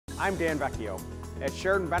I'm Dan Vecchio. At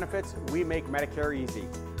Sheridan Benefits, we make Medicare easy.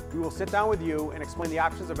 We will sit down with you and explain the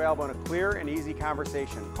options available in a clear and easy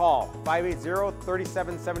conversation. Call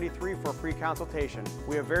 580-3773 for a free consultation.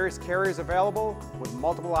 We have various carriers available with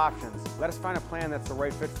multiple options. Let us find a plan that's the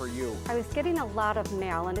right fit for you. I was getting a lot of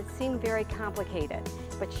mail and it seemed very complicated,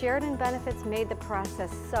 but Sheridan Benefits made the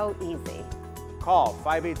process so easy. Call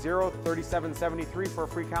 580-3773 for a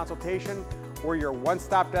free consultation. We're your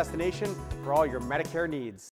one-stop destination for all your Medicare needs.